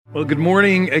Well, good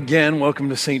morning again. Welcome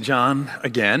to St. John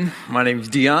again. My name is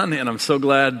Dion, and I'm so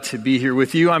glad to be here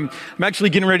with you. I'm actually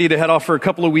getting ready to head off for a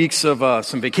couple of weeks of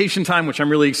some vacation time, which I'm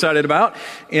really excited about.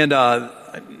 And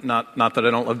not that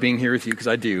I don't love being here with you, because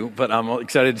I do, but I'm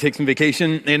excited to take some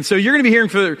vacation. And so you're going to be hearing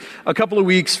for a couple of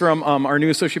weeks from our new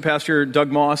associate pastor,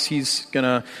 Doug Moss. He's going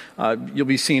to, you'll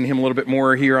be seeing him a little bit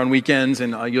more here on weekends,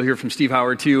 and you'll hear from Steve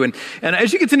Howard too. And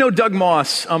as you get to know Doug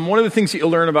Moss, one of the things that you'll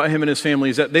learn about him and his family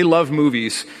is that they love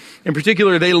movies. In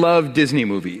particular, they love Disney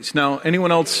movies. Now,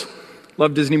 anyone else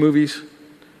love Disney movies?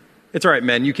 It's all right,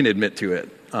 men. You can admit to it.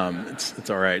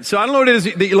 It's all right. So I don't know what it is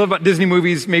that you love about Disney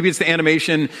movies. Maybe it's the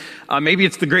animation. Maybe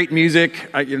it's the great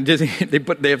music. Disney,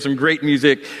 they have some great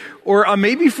music. Or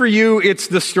maybe for you, it's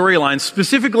the storyline.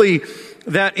 Specifically,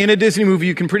 that in a Disney movie,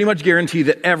 you can pretty much guarantee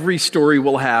that every story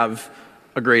will have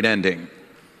a great ending.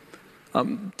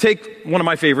 Take one of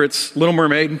my favorites, Little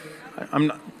Mermaid.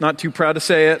 I'm not too proud to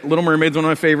say it. Little Mermaid's one of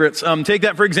my favorites. Take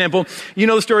that, for example. You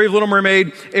know the story of Little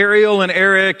Mermaid, Ariel and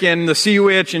Eric and the Sea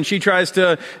Witch, and she tries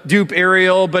to dupe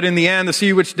Ariel, but in the end, the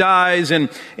Sea Witch dies, and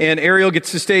Ariel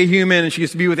gets to stay human, and she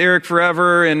gets to be with Eric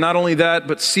forever, and not only that,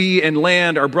 but sea and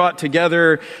land are brought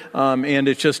together, and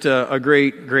it's just a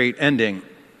great, great ending.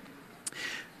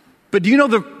 But do you know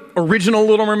the original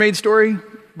Little Mermaid story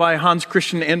by Hans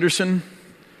Christian Andersen?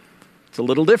 It's a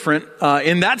little different.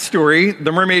 In that story,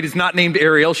 the mermaid is not named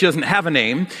Ariel. She doesn't have a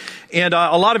name. And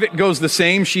a lot of it goes the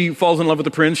same. She falls in love with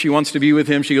the prince. She wants to be with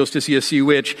him. She goes to see a sea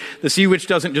witch. The sea witch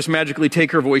doesn't just magically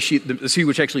take her voice. The sea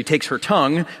witch actually takes her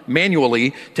tongue,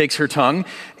 manually takes her tongue.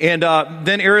 And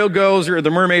then Ariel goes, or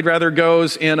the mermaid rather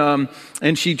goes, and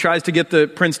she tries to get the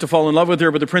prince to fall in love with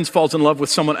her, but the prince falls in love with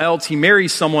someone else. He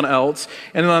marries someone else.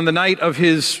 And then on the night of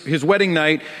his wedding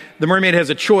night, the mermaid has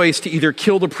a choice to either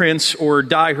kill the prince or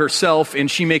die herself, and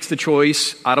she makes the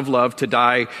choice out of love to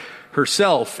die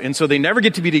herself. And so they never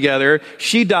get to be together.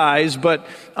 She dies, but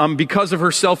because of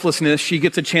her selflessness, she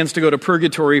gets a chance to go to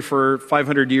purgatory for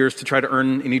 500 years to try to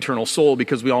earn an eternal soul,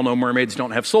 because we all know mermaids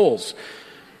don't have souls.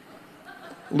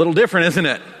 A little different, isn't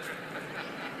it?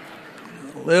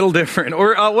 Little different.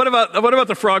 Or what about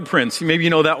the Frog Prince? Maybe you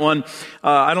know that one.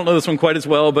 I don't know this one quite as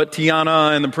well, but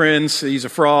Tiana and the prince, he's a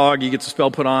frog. He gets a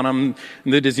spell put on him. In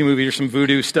the Disney movie, there's some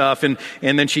voodoo stuff, and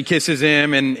then she kisses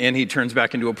him, and he turns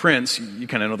back into a prince. You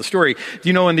kind of know the story. Do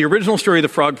you know in the original story of the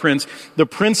Frog Prince, the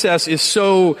princess is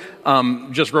so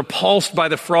just repulsed by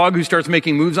the frog who starts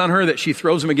making moves on her that she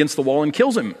throws him against the wall and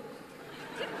kills him.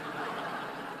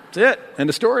 That's it.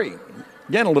 End of story.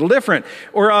 Again, a little different.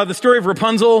 Or the story of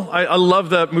Rapunzel. I love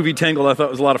the movie Tangled. I thought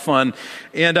it was a lot of fun.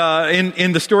 And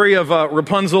in the story of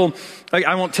Rapunzel,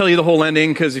 I won't tell you the whole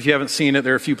ending, because if you haven't seen it,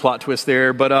 there are a few plot twists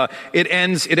there. But it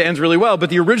ends really well. But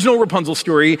the original Rapunzel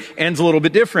story ends a little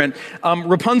bit different.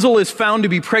 Rapunzel is found to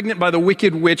be pregnant by the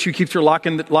wicked witch who keeps her locked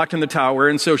in the tower.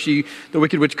 And so the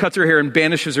wicked witch cuts her hair and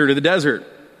banishes her to the desert.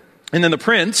 And then the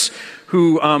prince,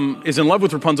 who is in love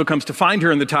with Rapunzel, comes to find her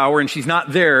in the tower, and she's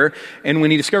not there. And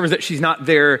when he discovers that she's not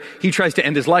there, he tries to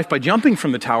end his life by jumping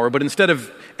from the tower. But instead of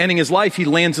ending his life, he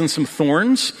lands in some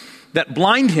thorns that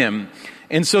blind him.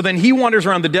 And so then he wanders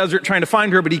around the desert trying to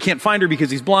find her, but he can't find her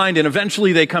because he's blind. And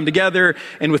eventually they come together,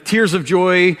 and with tears of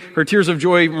joy, her tears of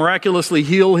joy miraculously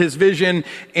heal his vision,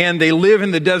 and they live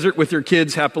in the desert with their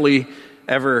kids happily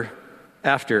ever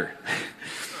after.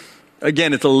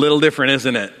 Again, it's a little different,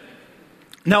 isn't it?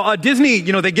 Now, Disney,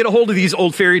 they get a hold of these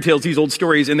old fairy tales, these old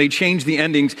stories, and they change the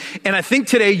endings. And I think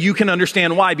today you can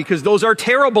understand why, because those are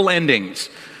terrible endings.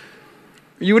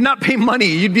 You would not pay money.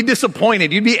 You'd be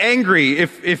disappointed. You'd be angry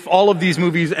if all of these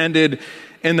movies ended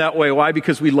in that way. Why?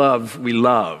 Because we love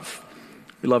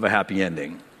a happy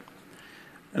ending.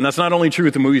 And that's not only true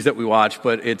with the movies that we watch,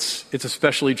 but it's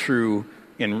especially true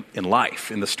in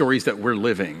life, in the stories that we're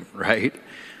living, right?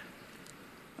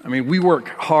 I mean, we work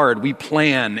hard, we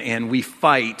plan, and we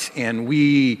fight, and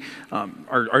we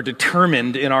are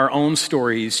determined in our own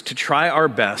stories to try our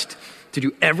best to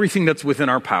do everything that's within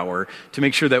our power to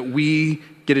make sure that we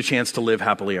get a chance to live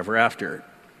happily ever after.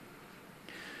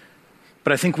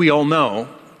 But I think we all know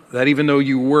that even though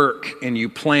you work and you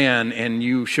plan and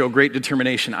you show great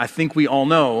determination, I think we all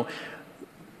know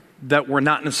that we're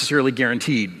not necessarily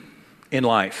guaranteed in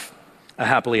life a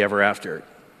happily ever after.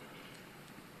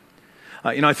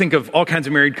 I think of all kinds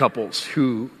of married couples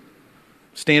who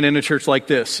stand in a church like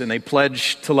this and they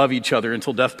pledge to love each other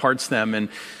until death parts them. And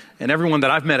everyone that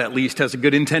I've met at least has a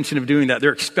good intention of doing that.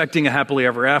 They're expecting a happily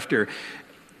ever after.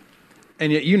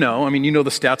 And yet, you know the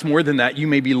stats more than that. You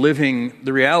may be living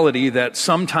the reality that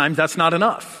sometimes that's not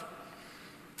enough.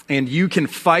 And you can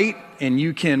fight and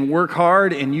you can work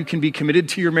hard and you can be committed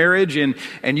to your marriage and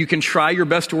you can try your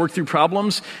best to work through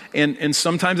problems. And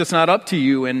sometimes it's not up to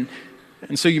you. And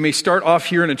And so you may start off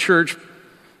here in a church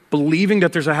believing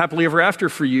that there's a happily ever after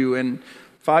for you, and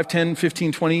 5, 10,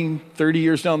 15, 20, 30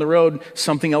 years down the road,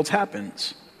 something else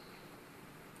happens.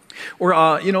 Or,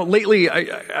 lately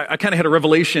I kind of had a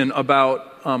revelation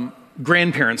about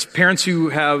grandparents, parents who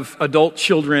have adult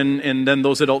children, and then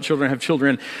those adult children have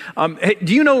children. Hey,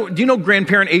 do you know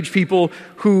grandparent age people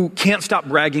who can't stop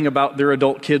bragging about their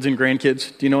adult kids and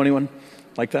grandkids? Do you know anyone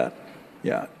like that?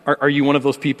 Yeah. Are you one of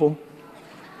those people?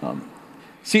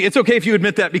 See, it's okay if you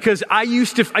admit that, because I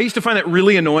used to find that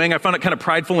really annoying. I found it kind of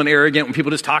prideful and arrogant when people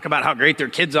just talk about how great their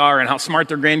kids are and how smart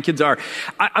their grandkids are.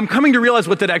 I'm coming to realize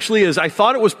what that actually is. I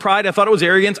thought it was pride. I thought it was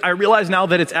arrogance. I realize now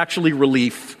that it's actually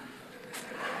relief.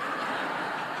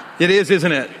 It is,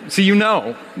 isn't it? So you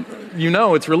know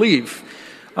it's relief.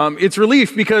 It's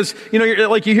relief because, you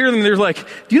hear them, they're like,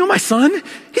 do you know my son?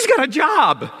 He's got a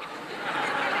job.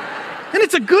 And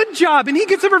it's a good job, and he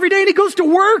gets up every day and he goes to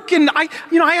work, and I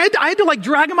had to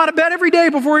drag him out of bed every day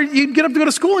before he'd get up to go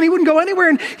to school, and he wouldn't go anywhere,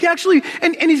 and he actually,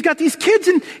 and he's got these kids,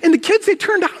 and the kids, they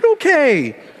turned out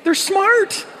okay. They're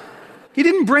smart. He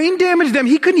didn't brain damage them.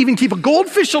 He couldn't even keep a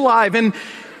goldfish alive, and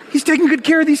he's taking good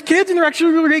care of these kids, and they're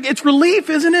actually really great. It's relief,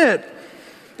 isn't it?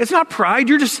 It's not pride.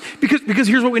 You're just, because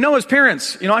here's what we know as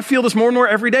parents. I feel this more and more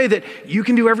every day, that you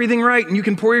can do everything right, and you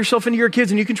can pour yourself into your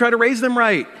kids, and you can try to raise them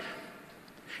right.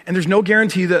 And there's no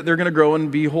guarantee that they're going to grow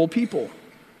and be whole people.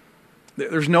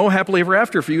 There's no happily ever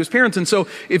after for you as parents. And so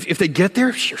if they get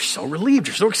there, you're so relieved.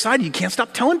 You're so excited. You can't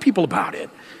stop telling people about it,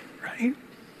 right?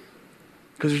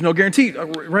 Because there's no guarantee.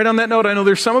 Right on that note, I know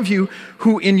there's some of you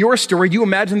who in your story, you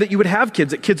imagine that you would have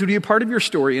kids, that kids would be a part of your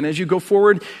story. And as you go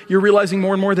forward, you're realizing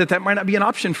more and more that might not be an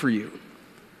option for you.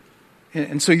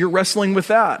 And so you're wrestling with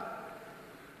that.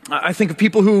 I think of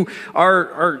people who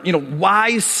are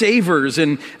wise savers,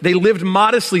 and they lived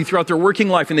modestly throughout their working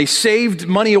life, and they saved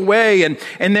money away, and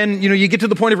then you get to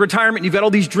the point of retirement, and you've got all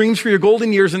these dreams for your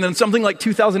golden years, and then something like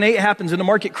 2008 happens, and the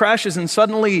market crashes, and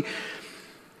suddenly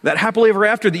that happily ever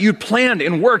after that you'd planned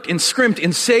and worked and scrimped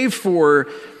and saved for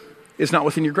is not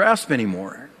within your grasp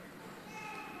anymore.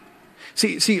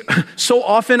 See, so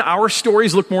often our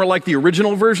stories look more like the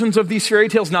original versions of these fairy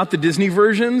tales, not the Disney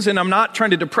versions. And I'm not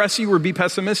trying to depress you or be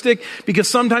pessimistic, because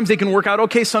sometimes they can work out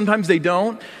okay, sometimes they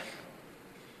don't.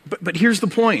 But here's the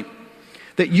point,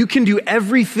 that you can do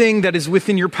everything that is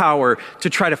within your power to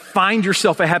try to find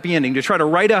yourself a happy ending, to try to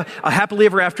write a happily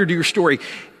ever after to your story,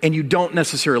 and you don't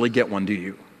necessarily get one, do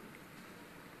you?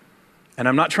 And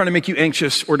I'm not trying to make you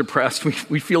anxious or depressed.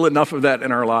 We feel enough of that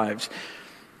in our lives.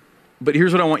 But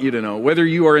here's what I want you to know. Whether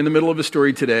you are in the middle of a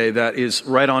story today that is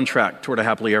right on track toward a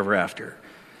happily ever after,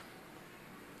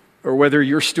 or whether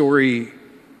your story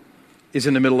is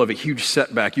in the middle of a huge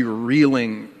setback, you are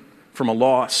reeling from a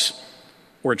loss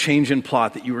or a change in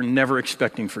plot that you were never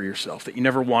expecting for yourself, that you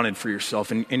never wanted for yourself,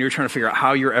 and you're trying to figure out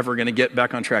how you're ever going to get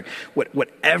back on track.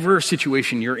 Whatever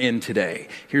situation you're in today,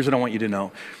 here's what I want you to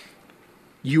know.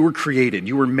 You were created,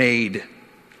 you were made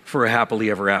for a happily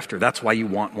ever after. That's why you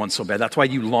want one so bad. That's why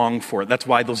you long for it. That's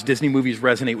why those Disney movies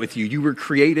resonate with you. You were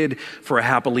created for a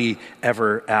happily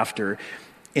ever after.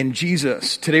 In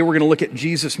Jesus, today we're going to look at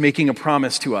Jesus making a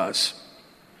promise to us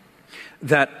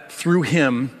that through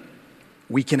him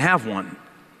we can have one,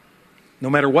 no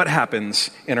matter what happens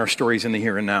in our stories in the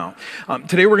here and now.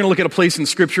 Today we're going to look at a place in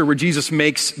Scripture where Jesus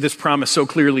makes this promise so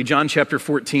clearly, John chapter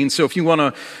 14. So if you want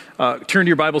to turn to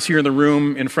your Bibles here in the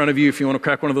room in front of you, if you want to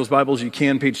crack one of those Bibles, you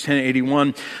can, page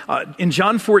 1081. In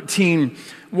John 14,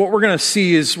 what we're going to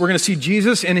see is we're going to see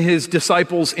Jesus and his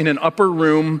disciples in an upper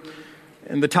room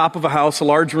in the top of a house, a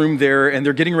large room there, and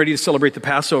they're getting ready to celebrate the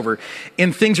Passover.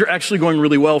 And things are actually going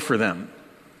really well for them.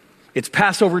 It's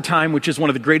Passover time, which is one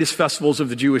of the greatest festivals of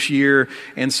the Jewish year.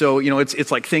 And so,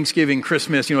 it's like Thanksgiving,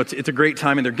 Christmas, it's a great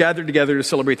time. And they're gathered together to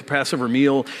celebrate the Passover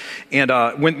meal. And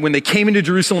when they came into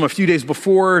Jerusalem a few days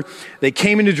before, they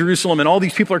came into Jerusalem, and all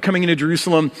these people are coming into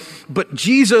Jerusalem. But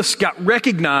Jesus got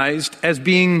recognized as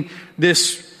being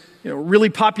this really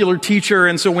popular teacher.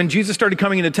 And so when Jesus started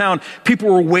coming into town, people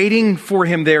were waiting for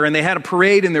him there. And they had a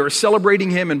parade, and they were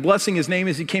celebrating him and blessing his name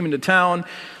as he came into town.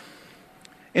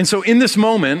 And so in this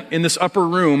moment, in this upper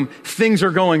room, things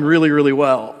are going really, really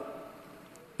well.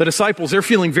 The disciples, they're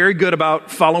feeling very good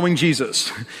about following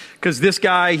Jesus, because this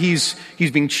guy, he's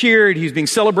being cheered, he's being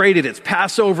celebrated, it's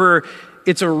Passover,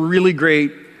 it's a really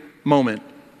great moment.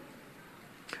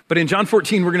 But in John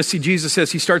 14, we're going to see Jesus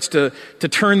as he starts to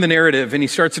turn the narrative, and he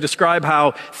starts to describe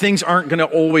how things aren't going to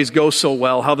always go so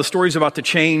well, how the story's about to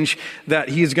change, that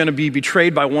he's going to be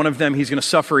betrayed by one of them, he's going to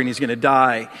suffer, and he's going to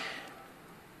die.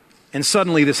 And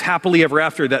suddenly this happily ever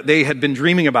after that they had been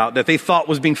dreaming about, that they thought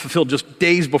was being fulfilled just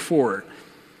days before,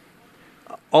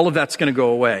 all of that's going to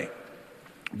go away.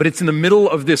 But it's in the middle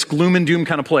of this gloom and doom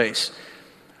kind of place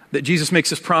that Jesus makes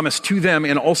this promise to them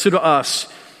and also to us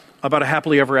about a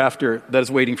happily ever after that is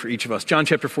waiting for each of us. John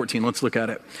chapter 14, let's look at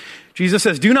it. Jesus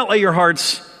says, do not let your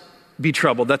hearts be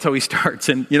troubled. That's how he starts.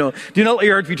 And, do not let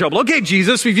your hearts be troubled. Okay,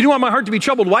 Jesus, if you didn't want my heart to be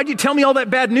troubled, why'd you tell me all that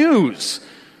bad news?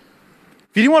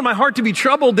 If you didn't want my heart to be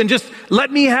troubled, then just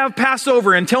let me have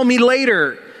Passover and tell me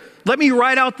later. Let me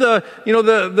ride out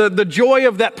the joy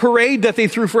of that parade that they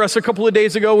threw for us a couple of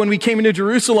days ago when we came into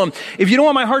Jerusalem. If you don't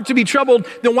want my heart to be troubled,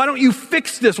 then why don't you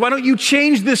fix this? Why don't you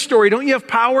change this story? Don't you have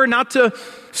power not to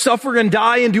suffer and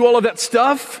die and do all of that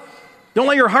stuff? Don't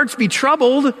let your hearts be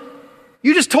troubled.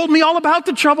 You just told me all about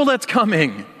the trouble that's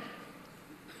coming.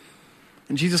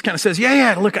 And Jesus kind of says,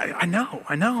 yeah, look, I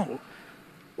know.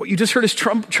 What you just heard is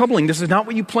troubling. This is not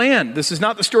what you planned. This is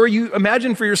not the story you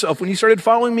imagined for yourself when you started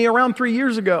following me around 3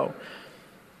 years ago.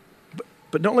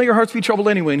 But don't let your hearts be troubled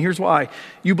anyway, and here's why.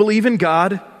 You believe in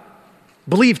God.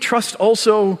 Trust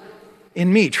also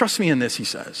in me. Trust me in this, he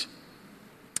says.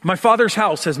 My Father's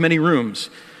house has many rooms.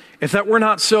 If that were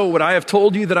not so, would I have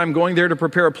told you that I'm going there to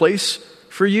prepare a place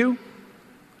for you?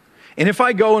 And if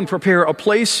I go and prepare a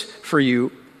place for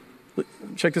you,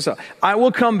 check this out. I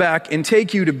will come back and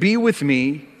take you to be with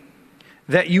me,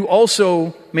 that you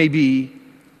also may be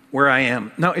where I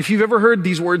am. Now, if you've ever heard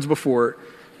these words before,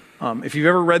 if you've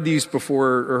ever read these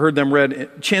before or heard them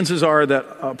read, chances are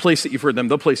that the place that you've heard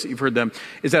them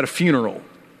is at a funeral.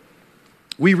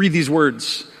 We read these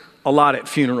words a lot at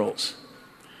funerals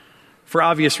for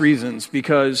obvious reasons,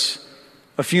 because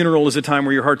a funeral is a time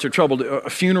where your hearts are troubled. A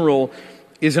funeral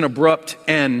is an abrupt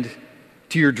end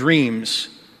to your dreams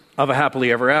of a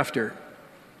happily ever after.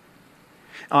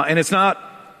 And it's not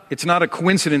a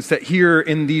coincidence that here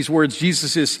in these words,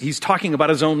 he's talking about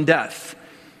his own death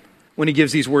when he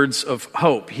gives these words of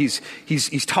hope. He's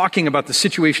talking about the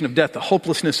situation of death, the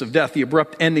hopelessness of death, the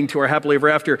abrupt ending to our happily ever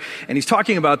after. And he's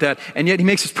talking about that, and yet he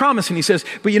makes this promise and he says,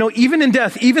 but even in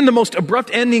death, even the most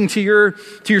abrupt ending to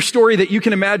your story that you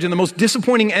can imagine, the most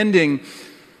disappointing ending,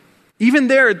 even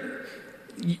there,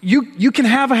 you can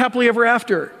have a happily ever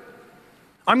after.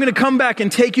 I'm going to come back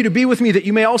and take you to be with me, that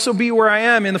you may also be where I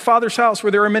am, in the Father's house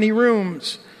where there are many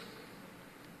rooms.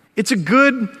 It's a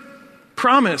good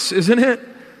promise, isn't it?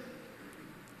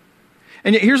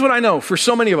 And yet here's what I know, for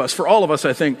so many of us, for all of us,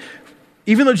 I think,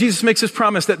 even though Jesus makes this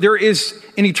promise that there is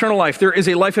an eternal life, there is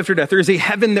a life after death, there is a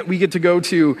heaven that we get to go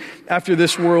to after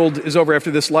this world is over, after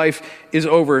this life is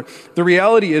over, the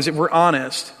reality is, if we're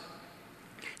honest,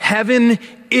 heaven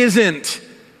isn't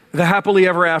the happily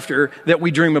ever after that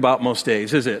we dream about most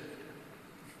days, is it?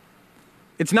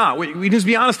 It's not. We just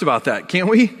be honest about that, can't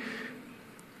we?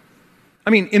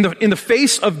 I mean, in the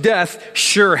face of death,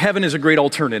 sure, heaven is a great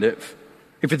alternative.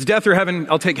 If it's death or heaven,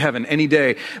 I'll take heaven any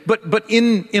day. But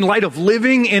in light of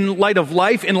living, in light of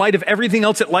life, in light of everything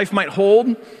else that life might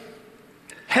hold,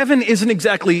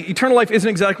 eternal life isn't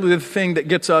exactly the thing that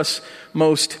gets us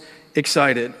most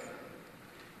excited.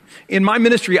 In my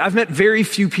ministry, I've met very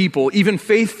few people, even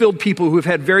faith-filled people who have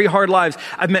had very hard lives.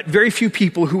 I've met very few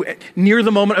people who, near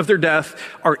the moment of their death,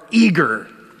 are eager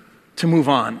to move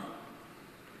on.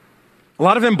 A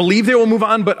lot of them believe they will move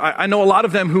on, but I know a lot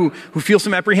of them who feel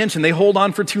some apprehension. They hold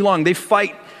on for too long. They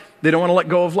fight. They don't want to let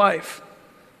go of life.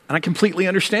 And I completely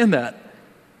understand that.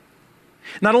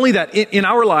 Not only that, in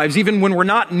our lives, even when we're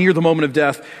not near the moment of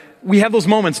death, we have those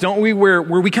moments, don't we, where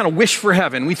we kind of wish for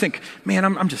heaven. We think, man,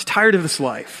 I'm just tired of this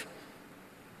life.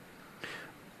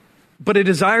 But a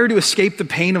desire to escape the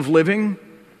pain of living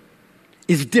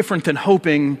is different than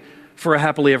hoping for a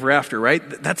happily ever after, right?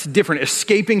 That's different.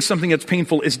 Escaping something that's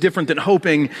painful is different than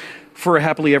hoping for a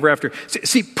happily ever after.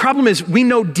 See, problem is, we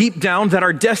know deep down that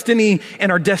our destiny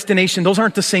and our destination, those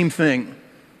aren't the same thing.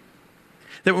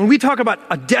 That when we talk about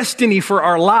a destiny for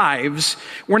our lives,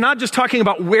 we're not just talking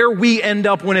about where we end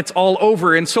up when it's all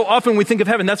over. And so often we think of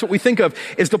heaven, that's what we think of,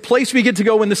 is the place we get to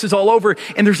go when this is all over.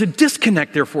 And there's a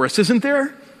disconnect there for us, isn't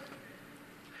there?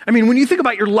 I mean, when you think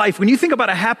about your life, when you think about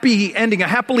a happy ending, a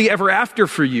happily ever after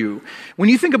for you, when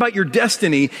you think about your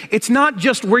destiny, it's not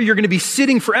just where you're going to be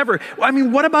sitting forever. I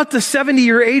mean, what about the 70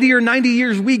 or 80 or 90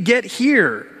 years we get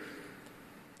here?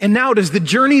 And now, does the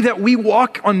journey that we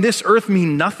walk on this earth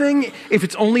mean nothing if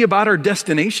it's only about our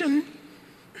destination?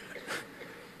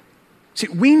 See,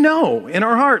 we know in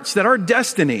our hearts that our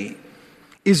destiny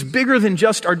is bigger than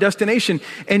just our destination,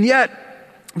 and yet,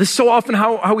 this is so often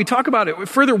how we talk about it.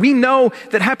 Further, we know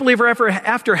that happily ever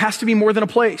after has to be more than a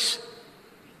place.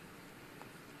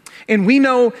 And we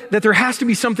know that there has to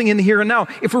be something in the here and now.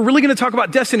 If we're really going to talk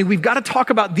about destiny, we've got to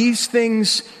talk about these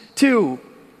things too.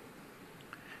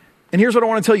 And here's what I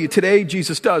want to tell you. Today,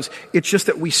 Jesus does. It's just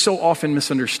that we so often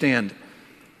misunderstand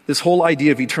this whole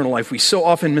idea of eternal life. We so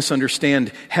often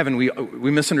misunderstand heaven.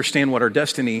 We misunderstand what our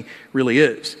destiny really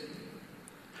is.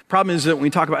 Problem is that when we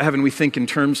talk about heaven, we think in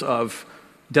terms of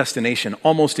destination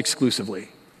almost exclusively,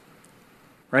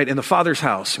 right? In the Father's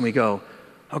house, and we go,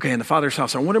 okay, in the Father's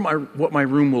house, I wonder what my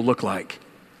room will look like.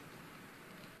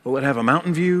 Will it have a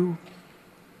mountain view?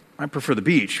 I prefer the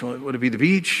beach. Would it be the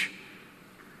beach?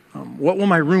 What will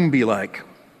my room be like?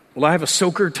 Will I have a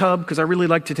soaker tub? Because I really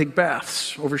like to take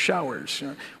baths over showers.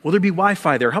 Will there be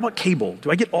Wi-Fi there? How about cable?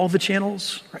 Do I get all the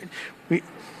channels? Right?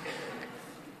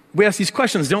 We ask these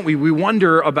questions, don't we? We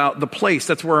wonder about the place.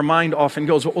 That's where our mind often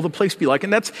goes. What will the place be like?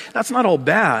 And that's not all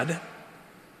bad.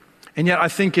 And yet I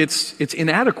think it's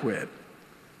inadequate.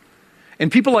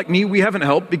 And people like me, we haven't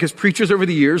helped because preachers over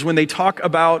the years, when they talk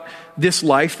about this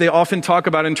life, they often talk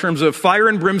about in terms of fire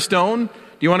and brimstone. Do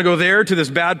you want to go there to this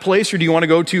bad place, or do you want to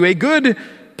go to a good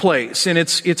place? And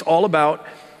it's all about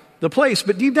the place.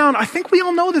 But deep down, I think we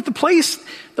all know that the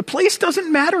place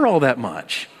doesn't matter all that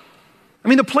much. I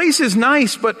mean, the place is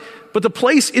nice, but the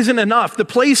place isn't enough. The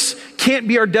place can't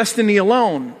be our destiny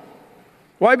alone.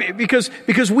 Why? Because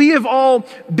we have all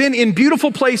been in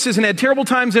beautiful places and had terrible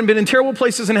times, and been in terrible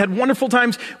places and had wonderful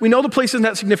times. We know the place isn't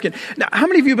that significant. Now, how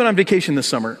many of you have been on vacation this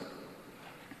summer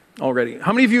already?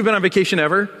 How many of you have been on vacation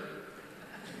ever?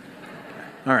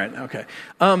 All right, okay.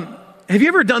 Have you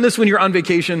ever done this when you're on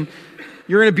vacation?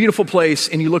 You're in a beautiful place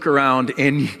and you look around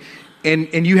and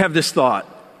you have this thought: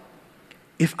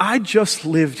 if I just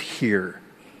lived here,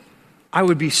 I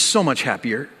would be so much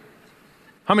happier.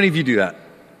 How many of you do that?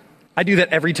 I do that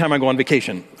every time I go on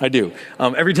vacation. I do.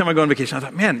 Every time I go on vacation, I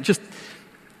thought, man,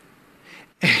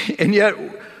 and yet,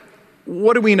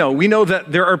 what do we know? We know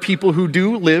that there are people who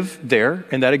do live there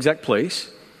in that exact place,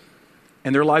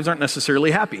 and their lives aren't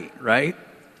necessarily happy, right?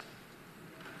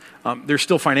 There's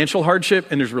still financial hardship,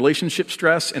 and there's relationship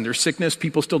stress, and there's sickness.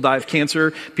 People still die of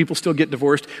cancer. People still get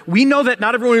divorced. We know that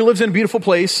not everyone who lives in a beautiful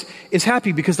place is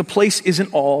happy, because the place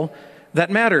isn't all that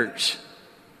matters.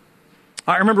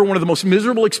 I remember one of the most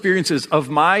miserable experiences of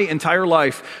my entire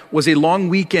life was a long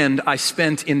weekend I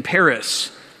spent in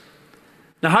Paris.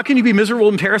 Now, how can you be miserable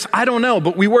in Paris? I don't know,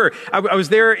 but we were. I was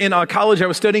there in college. I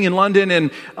was studying in London, and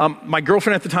my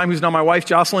girlfriend at the time, who's now my wife,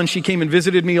 Jocelyn, she came and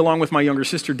visited me along with my younger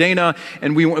sister, Dana,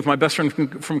 and we went with my best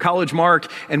friend from college, Mark,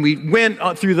 and we went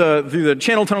through the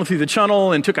Channel Tunnel, through the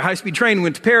Channel, and took a high-speed train. We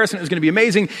went to Paris, and it was going to be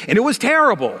amazing, and it was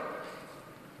terrible.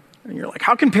 And you're like,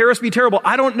 how can Paris be terrible?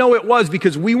 I don't know. It was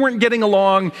because we weren't getting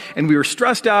along, and we were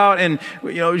stressed out, and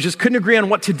we just couldn't agree on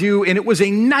what to do, and it was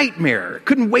a nightmare.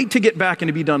 Couldn't wait to get back and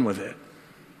to be done with it.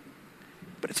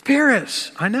 But it's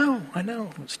Paris. I know.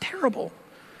 It was terrible.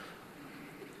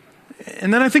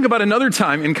 And then I think about another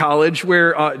time in college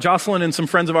where Jocelyn and some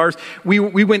friends of ours, we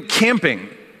went camping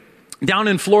down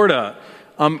in Florida.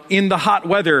 In the hot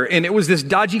weather, and it was this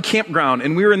dodgy campground,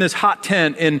 and we were in this hot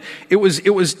tent, and it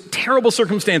was terrible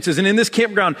circumstances. And in this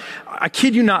campground, I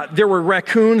kid you not, there were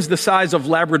raccoons the size of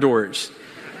Labradors.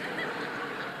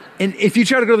 And if you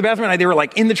try to go to the bathroom, they were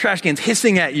like in the trash cans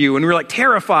hissing at you, and we were like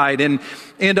terrified. And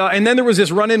then there was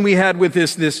this run-in we had with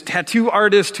this tattoo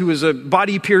artist who was a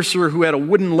body piercer who had a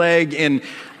wooden leg, and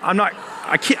I'm not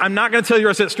going to tell you the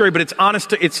rest of that story, but it's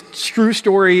honest, it's true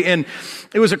story, and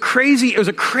it was a crazy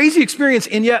experience,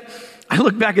 and yet I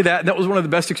look back at that, and that was one of the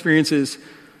best experiences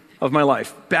of my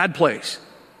life. Bad place,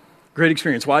 great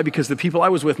experience. Why? Because the people I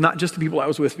was with, not just the people I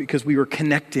was with, because we were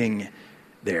connecting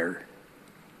there.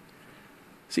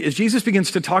 See, as Jesus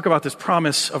begins to talk about this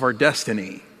promise of our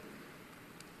destiny,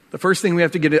 the first thing we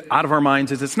have to get out of our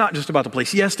minds is it's not just about the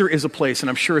place. Yes, there is a place, and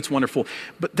I'm sure it's wonderful,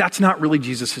 but that's not really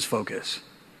Jesus' focus.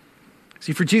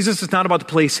 See, for Jesus, it's not about the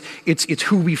place, it's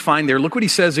who we find there. Look what he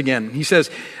says again. He says,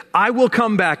 I will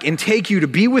come back and take you to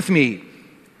be with me,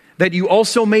 that you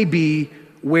also may be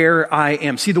where I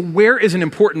am. See, the where isn't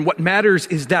important. What matters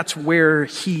is that's where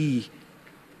he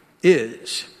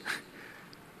is.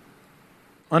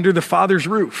 Under the Father's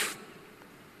roof,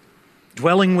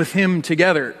 dwelling with him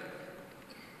together,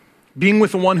 being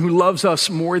with the one who loves us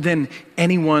more than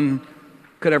anyone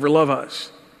could ever love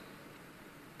us.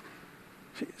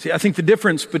 See, I think the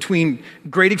difference between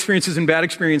great experiences and bad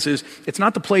experiences, it's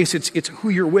not the place, it's who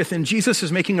you're with. And Jesus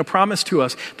is making a promise to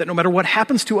us that no matter what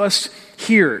happens to us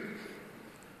here,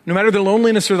 no matter the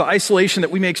loneliness or the isolation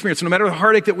that we may experience, no matter the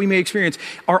heartache that we may experience,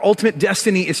 our ultimate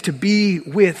destiny is to be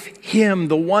with him,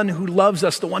 the one who loves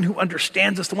us, the one who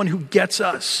understands us, the one who gets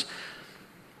us,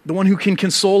 the one who can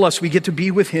console us. We get to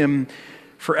be with him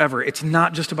forever. It's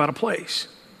not just about a place.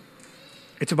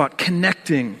 It's about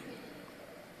connecting.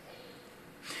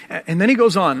 And then he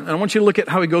goes on, and I want you to look at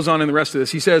how he goes on in the rest of this.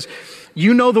 He says,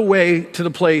 you know the way to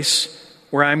the place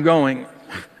where I'm going.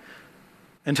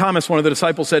 And Thomas, one of the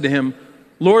disciples, said to him,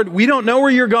 Lord, we don't know where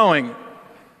you're going,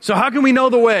 so how can we know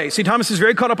the way? See, Thomas is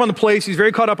very caught up on the place. He's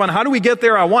very caught up on how do we get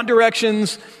there? I want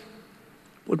directions.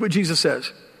 Look what Jesus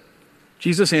says.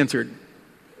 Jesus answered,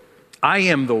 I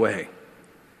am the way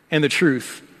and the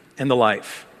truth and the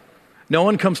life. No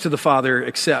one comes to the Father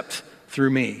except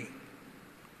through me.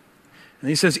 And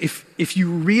he says, if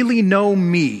you really know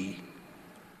me,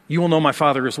 you will know my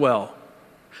Father as well.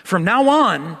 From now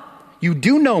on, you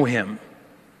do know him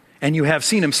and you have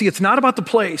seen him. See, it's not about the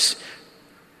place,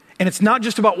 and it's not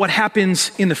just about what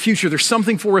happens in the future. There's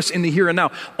something for us in the here and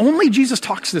now. Only Jesus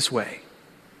talks this way.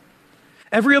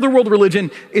 Every other world religion,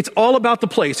 it's all about the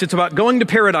place. It's about going to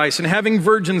paradise and having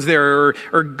virgins there,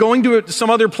 or going to some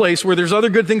other place where there's other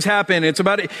good things happen. It's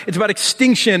about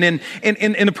extinction. And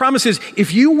the promise is,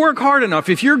 if you work hard enough,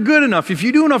 if you're good enough, if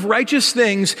you do enough righteous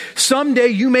things, someday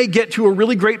you may get to a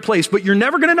really great place. But you're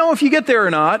never going to know if you get there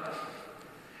or not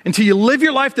until you live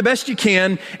your life the best you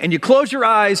can, and you close your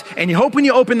eyes, and you hope when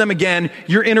you open them again,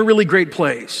 you're in a really great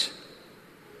place.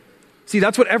 See,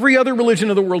 that's what every other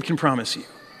religion of the world can promise you.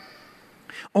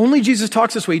 Only Jesus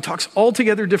talks this way. He talks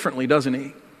altogether differently, doesn't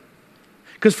he?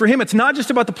 Because for him, it's not just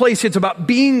about the place. It's about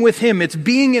being with him. It's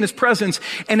being in his presence.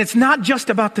 And it's not just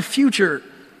about the future.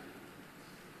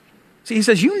 See, he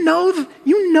says, you know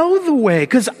the way,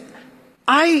 because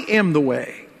I am the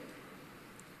way.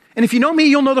 And if you know me,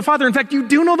 you'll know the Father. In fact, you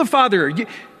do know the Father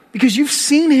because you've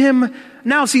seen him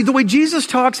now. See, the way Jesus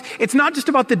talks, it's not just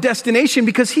about the destination,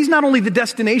 because he's not only the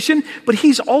destination, but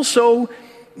he's also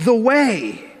the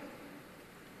way.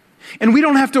 And we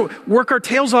don't have to work our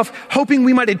tails off hoping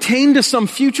we might attain to some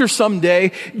future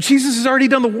someday. Jesus has already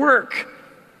done the work.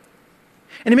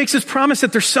 And he makes this promise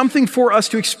that there's something for us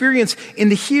to experience in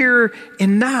the here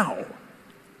and now.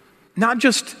 Not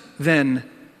just then,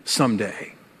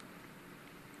 someday.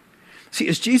 See,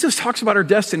 as Jesus talks about our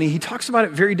destiny, he talks about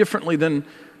it very differently than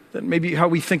maybe how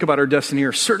we think about our destiny,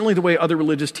 or certainly the way other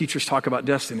religious teachers talk about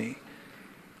destiny.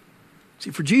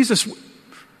 See, for Jesus,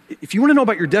 if you want to know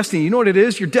about your destiny, you know what it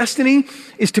is? Your destiny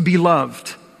is to be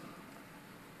loved.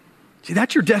 See,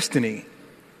 that's your destiny.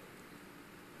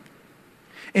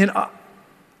 And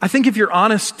I think if you're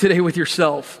honest today with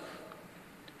yourself,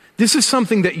 this is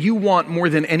something that you want more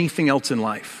than anything else in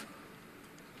life.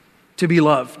 To be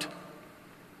loved.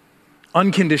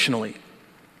 Unconditionally.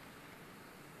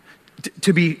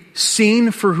 To be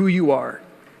seen for who you are.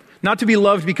 Not to be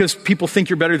loved because people think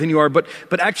you're better than you are, but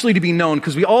actually to be known,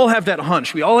 because we all have that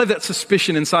hunch. We all have that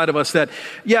suspicion inside of us that,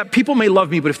 yeah, people may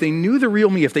love me, but if they knew the real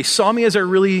me, if they saw me as I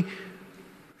really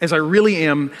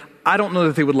am, I don't know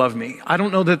that they would love me. I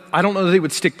don't know that they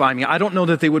would stick by me. I don't know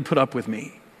that they would put up with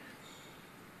me.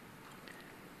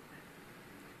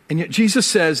 And yet Jesus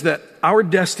says that our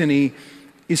destiny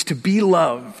is to be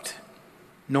loved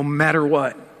no matter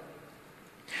what.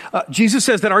 Jesus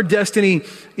says that our destiny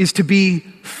is to be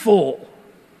full.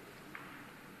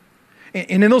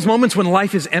 And in those moments when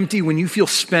life is empty, when you feel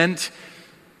spent,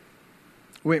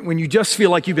 when you just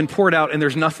feel like you've been poured out and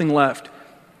there's nothing left,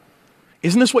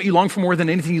 isn't this what you long for more than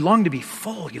anything? You long to be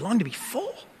full. You long to be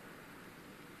full.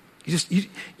 You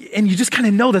just kind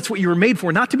of know that's what you were made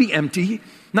for, not to be empty,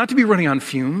 not to be running on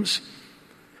fumes,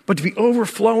 but to be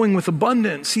overflowing with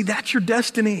abundance. See, that's your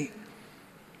destiny.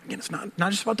 Again, it's not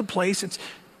just about the place,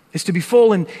 it's to be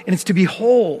full and it's to be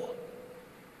whole.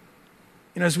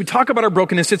 You know, as we talk about our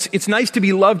brokenness, it's nice to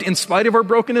be loved in spite of our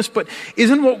brokenness, but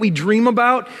isn't what we dream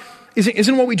about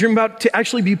to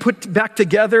actually be put back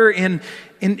together and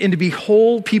to be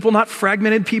whole people, not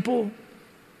fragmented people?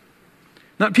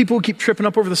 Not people who keep tripping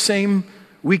up over the same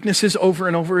weaknesses over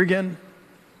and over again?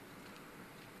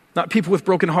 Not people with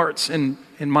broken hearts and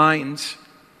minds?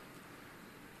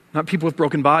 Not people with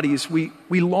broken bodies? We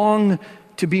long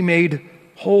to be made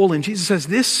whole. And Jesus says,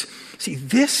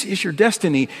 this is your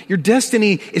destiny. Your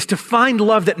destiny is to find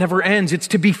love that never ends. It's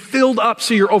to be filled up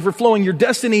so you're overflowing. Your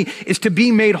destiny is to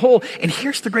be made whole. And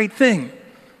here's the great thing.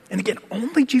 And again,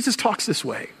 only Jesus talks this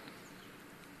way.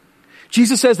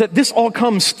 Jesus says that this all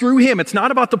comes through him. It's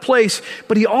not about the place,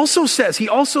 but he also says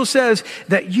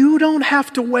that you don't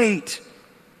have to wait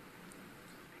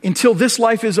until this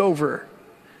life is over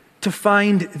to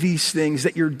find these things,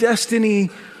 that your destiny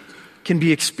can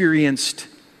be experienced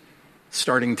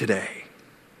starting today.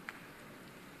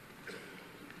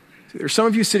 There's some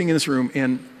of you sitting in this room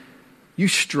and you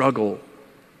struggle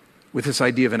with this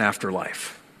idea of an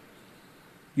afterlife.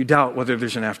 You doubt whether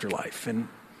there's an afterlife. And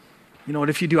you know what,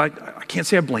 if you do, I can't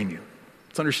say I blame you.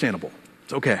 It's understandable.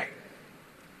 It's okay.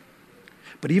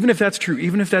 But even if that's true,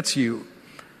 even if that's you,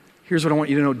 here's what I want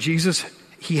you to know. Jesus,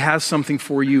 he has something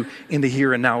for you in the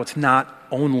here and now. It's not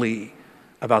only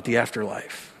about the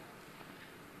afterlife.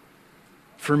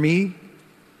 For me,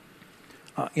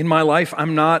 in my life,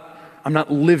 I'm not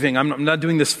living, I'm not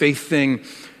doing this faith thing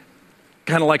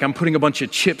kind of like I'm putting a bunch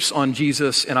of chips on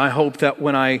Jesus, and I hope that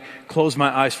when I close my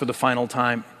eyes for the final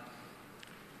time,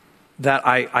 that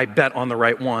I bet on the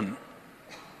right one.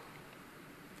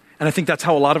 And I think that's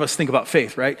how a lot of us think about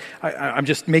faith, right? I'm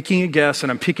just making a guess,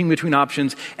 and I'm picking between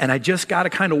options, and I just got to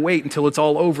kind of wait until it's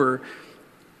all over,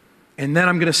 and then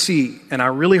I'm going to see, and I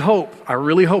really hope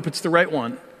it's the right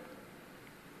one.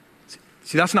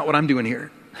 See, that's not what I'm doing here.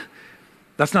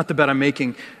 That's not the bet I'm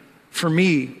making. For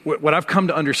me, what I've come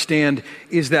to understand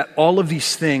is that all of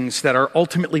these things that are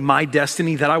ultimately my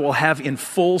destiny, that I will have in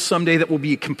full someday, that will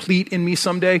be complete in me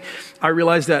someday, I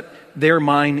realize that they're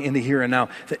mine in the here and now.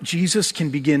 That Jesus can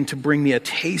begin to bring me a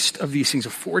taste of these things, a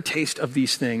foretaste of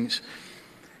these things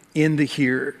in the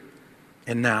here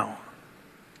and now.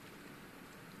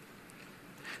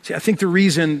 See, I think the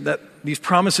reason that these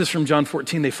promises from John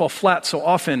 14, they fall flat so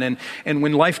often, and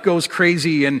when life goes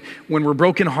crazy, and when we're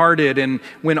brokenhearted, and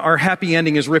when our happy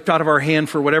ending is ripped out of our hand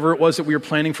for whatever it was that we were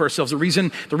planning for ourselves, the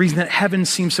reason that heaven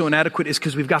seems so inadequate is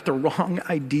because we've got the wrong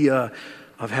idea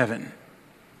of heaven.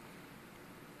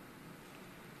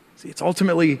 See, it's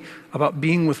ultimately about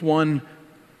being with one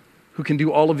who can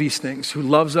do all of these things, who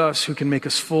loves us, who can make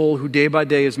us full, who day by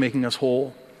day is making us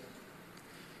whole.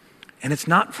 And it's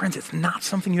not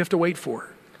something you have to wait for.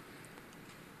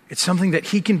 It's something that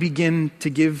he can begin to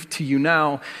give to you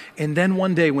now. And then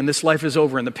one day when this life is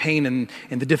over, and the pain and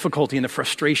the difficulty and the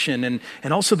frustration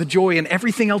and also the joy and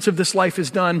everything else of this life is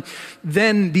done,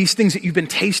 then these things that you've been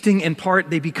tasting in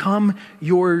part, they become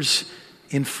yours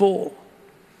in full.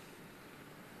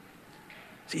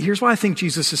 See, here's why I think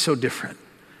Jesus is so different.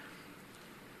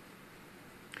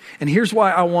 And here's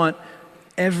why I want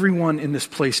everyone in this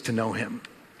place to know him.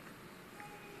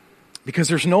 Because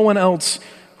there's no one else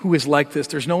who is like this.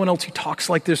 There's no one else who talks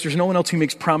like this. There's no one else who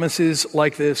makes promises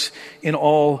like this in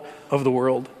all of the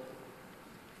world.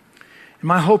 And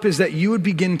my hope is that you would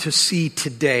begin to see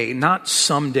today, not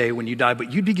someday when you die,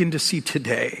 but you'd begin to see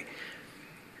today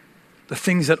the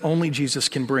things that only Jesus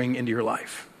can bring into your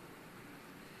life.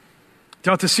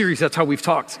 Throughout the series, that's how we've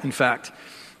talked, in fact.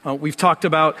 We've talked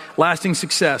about lasting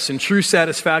success and true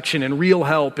satisfaction and real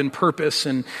help and purpose.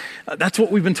 And that's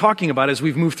what we've been talking about as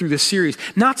we've moved through this series.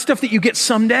 Not stuff that you get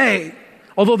someday,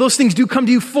 although those things do come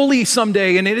to you fully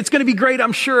someday. And it's going to be great,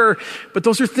 I'm sure. But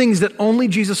those are things that only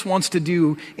Jesus wants to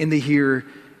do in the here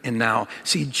and now.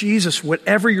 See, Jesus,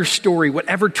 whatever your story,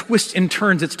 whatever twists and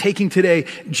turns it's taking today,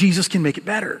 Jesus can make it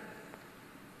better.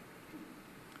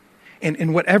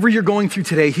 And whatever you're going through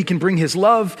today, he can bring his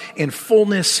love and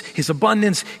fullness, his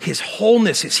abundance, his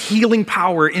wholeness, his healing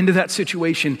power into that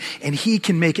situation, and he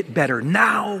can make it better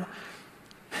now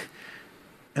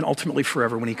and ultimately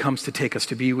forever when he comes to take us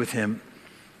to be with him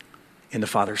in the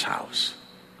Father's house.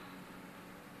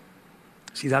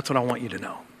 See, that's what I want you to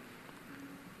know.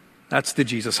 That's the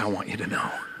Jesus I want you to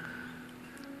know.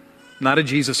 Not a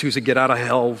Jesus who's a get out of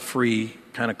hell free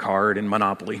kind of card in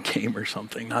Monopoly game or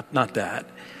something. Not that.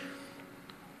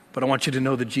 But I want you to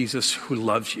know the Jesus who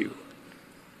loves you,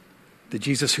 the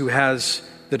Jesus who has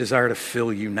the desire to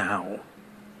fill you now,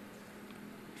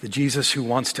 the Jesus who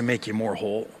wants to make you more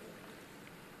whole.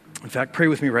 In fact, pray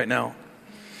with me right now.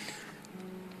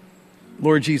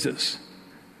 Lord Jesus,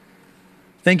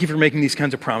 thank you for making these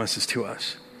kinds of promises to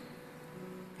us,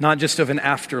 not just of an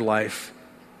afterlife,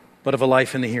 but of a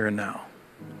life in the here and now,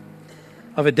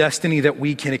 of a destiny that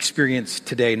we can experience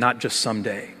today, not just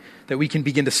someday, that we can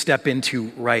begin to step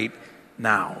into right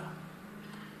now.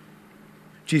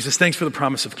 Jesus, thanks for the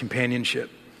promise of companionship.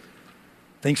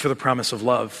 Thanks for the promise of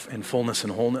love and fullness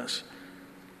and wholeness.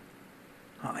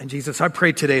 And Jesus, I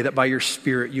pray today that by your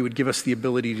Spirit, you would give us the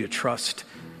ability to trust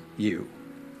you.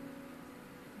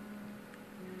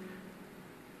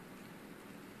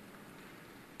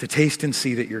 To taste and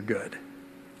see that you're good.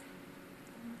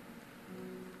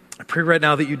 I pray right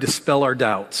now that you dispel our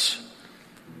doubts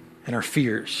and our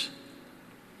fears.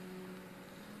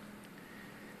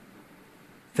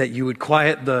 That you would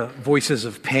quiet the voices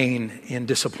of pain and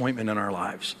disappointment in our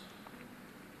lives.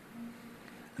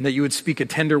 And that you would speak a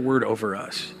tender word over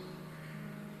us.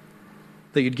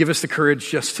 That you'd give us the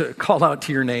courage just to call out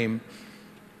to your name.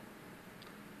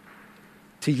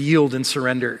 To yield and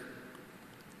surrender.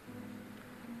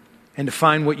 And to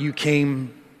find what you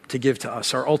came to give to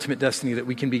us, our ultimate destiny that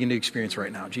we can begin to experience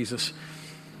right now. Jesus,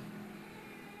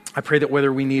 I pray that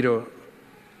whether we need a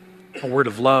word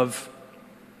of love,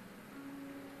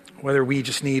 whether we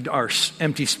just need our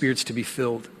empty spirits to be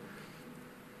filled,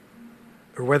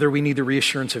 or whether we need the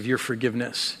reassurance of your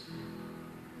forgiveness,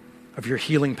 of your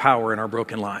healing power in our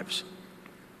broken lives.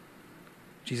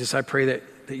 Jesus, I pray that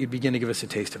that you'd begin to give us a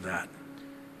taste of that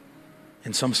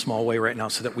in some small way right now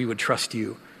so that we would trust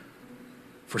you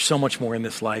for so much more in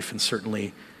this life and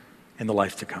certainly in the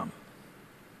life to come.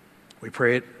 We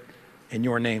pray it in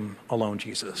your name alone,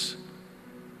 Jesus.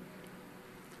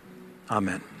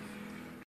 Amen.